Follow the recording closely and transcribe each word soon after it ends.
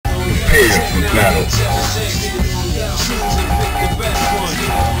prepare for battle.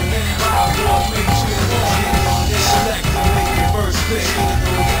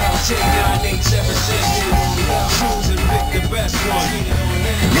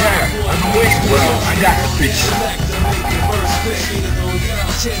 Yeah, I've been waiting. Well, I got the picture.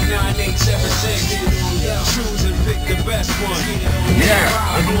 Yeah,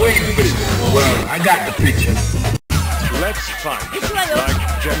 I've been waiting for this. Well, I got the picture. Let's fight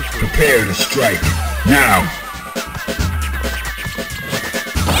like gentlemen. Prepare to strike. Now.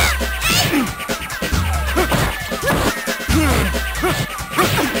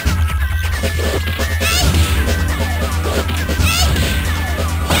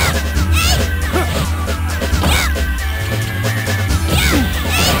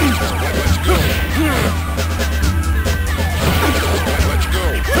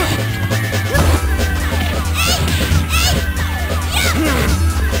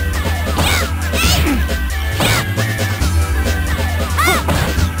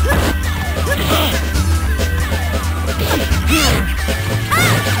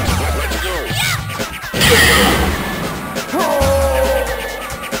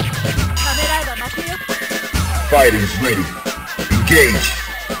 Fighters ready. Engage.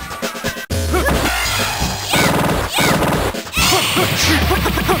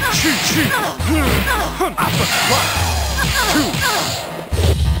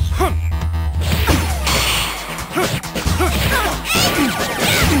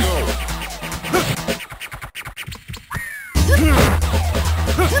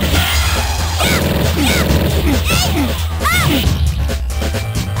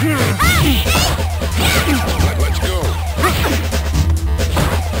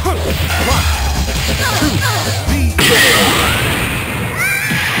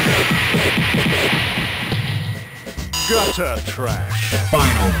 Gutter trash.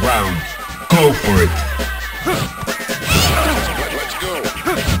 Final round. Go for it. Let's go.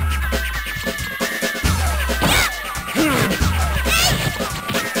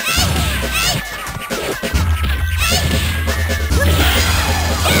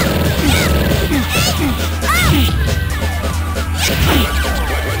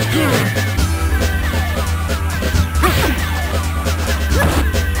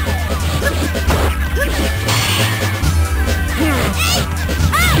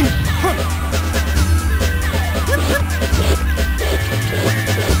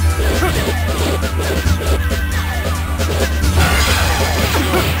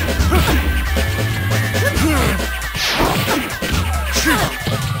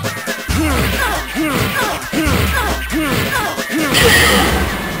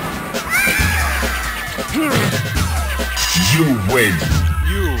 You win.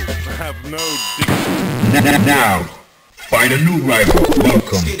 You have no dignity. Now, find a new rival.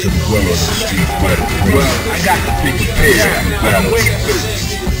 Welcome to the world of Street Fighter 3. Well, I got the picture here. But I'm waiting for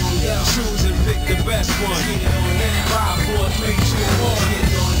this. Choose and pick the best one. 5, 4, 3, 2, 1.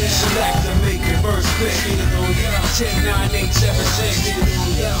 Select and make it first pick. 10, 9, 8, 7, 6.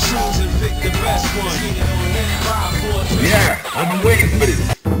 Choose and pick the best one. 5, 4, 3. Yeah, I've been waiting for this.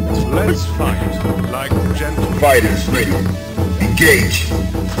 Let's fight like gentlemen. Fighters ready. Engage.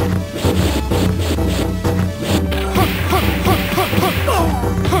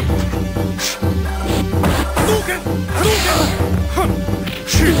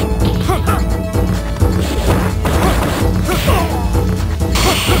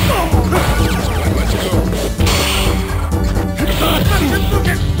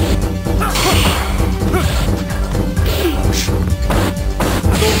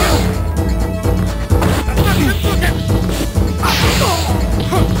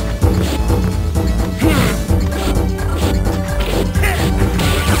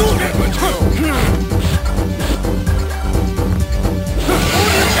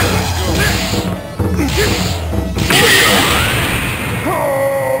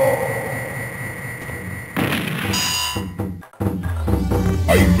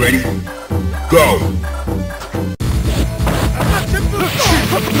 Are you ready? Go!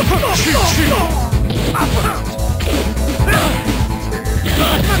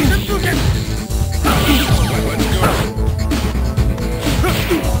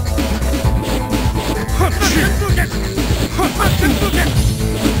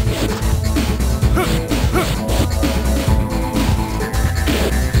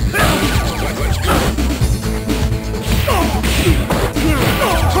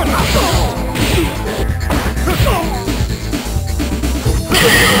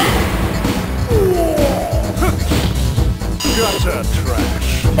 Gutter trash.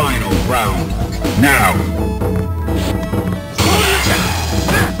 Final round. Now!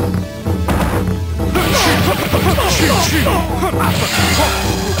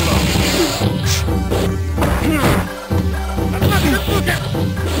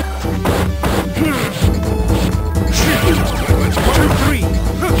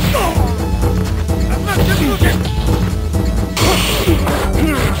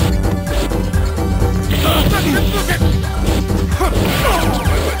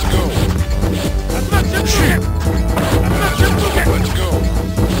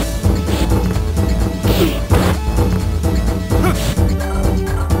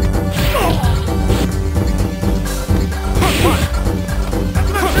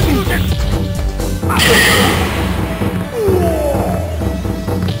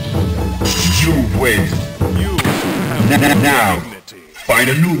 Now, find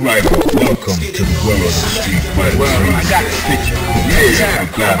a new rival. Welcome to the world of Street Fighter. Well, I got the picture.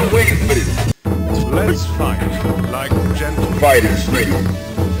 Yeah, I'm waiting for this. Let's fight like gentlemen. Fighters ready.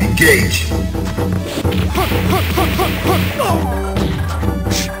 Engage. 2,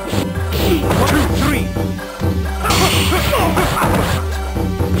 3.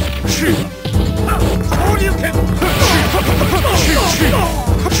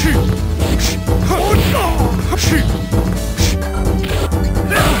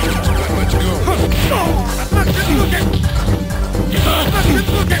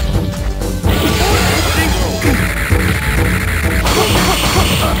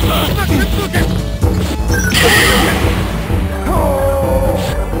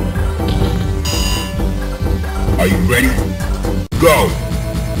 Are you ready? Go!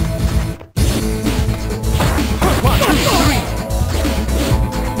 1, 2, 3.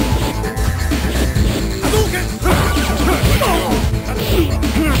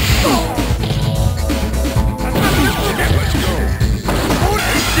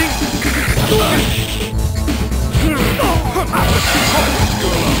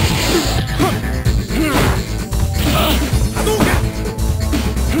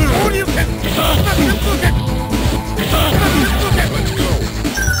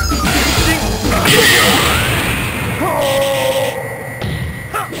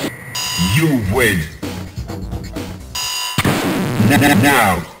 You win.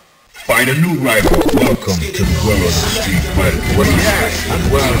 Now, find a new rival. Welcome to the world of Street Fighter.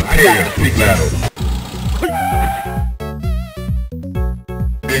 Well, I got a big battle.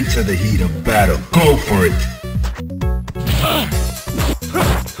 Into the heat of battle. Go for it.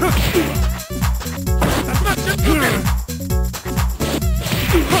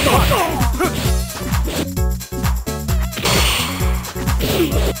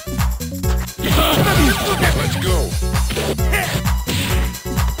 Let's go.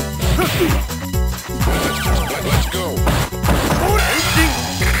 Let's go.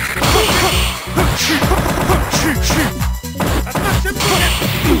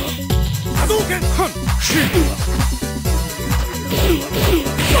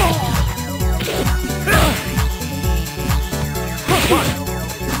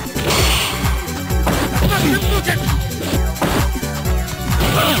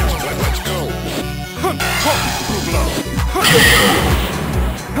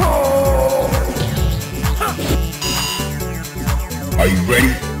 Are you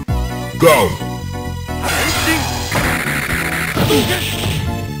ready? Go!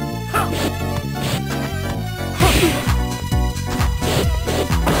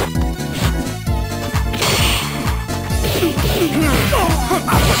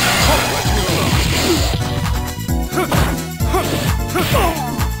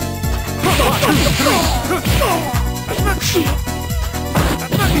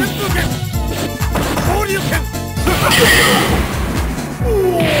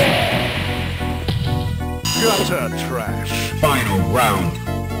 Gutter trash. Final round.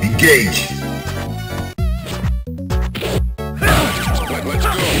 Engage.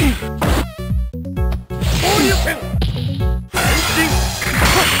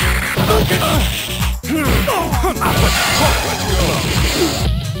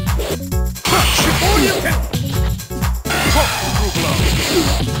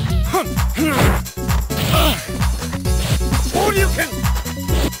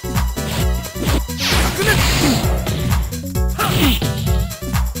 Let's go.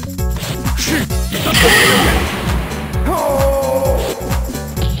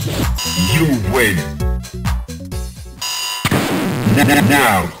 You win.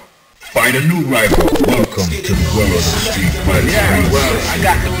 Now, find a new rival. Welcome to the world of Street Fighter. Well, I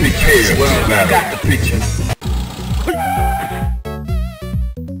got the picture.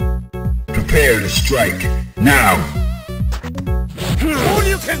 Prepare to strike. Now.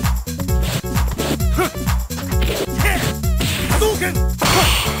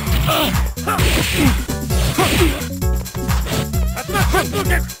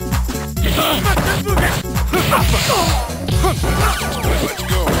 Let's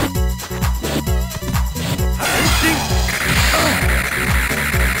go.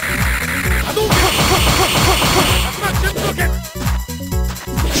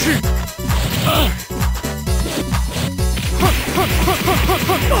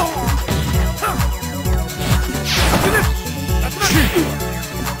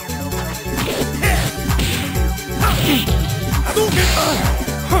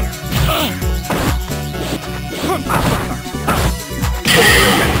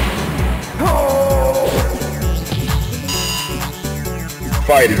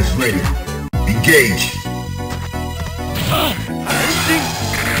 Fighters ready. Engage.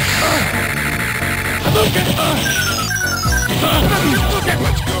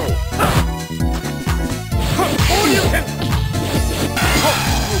 Let's go.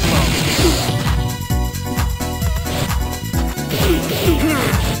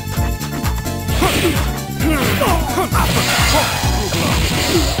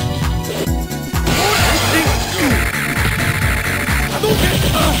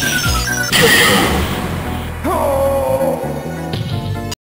 Let's go.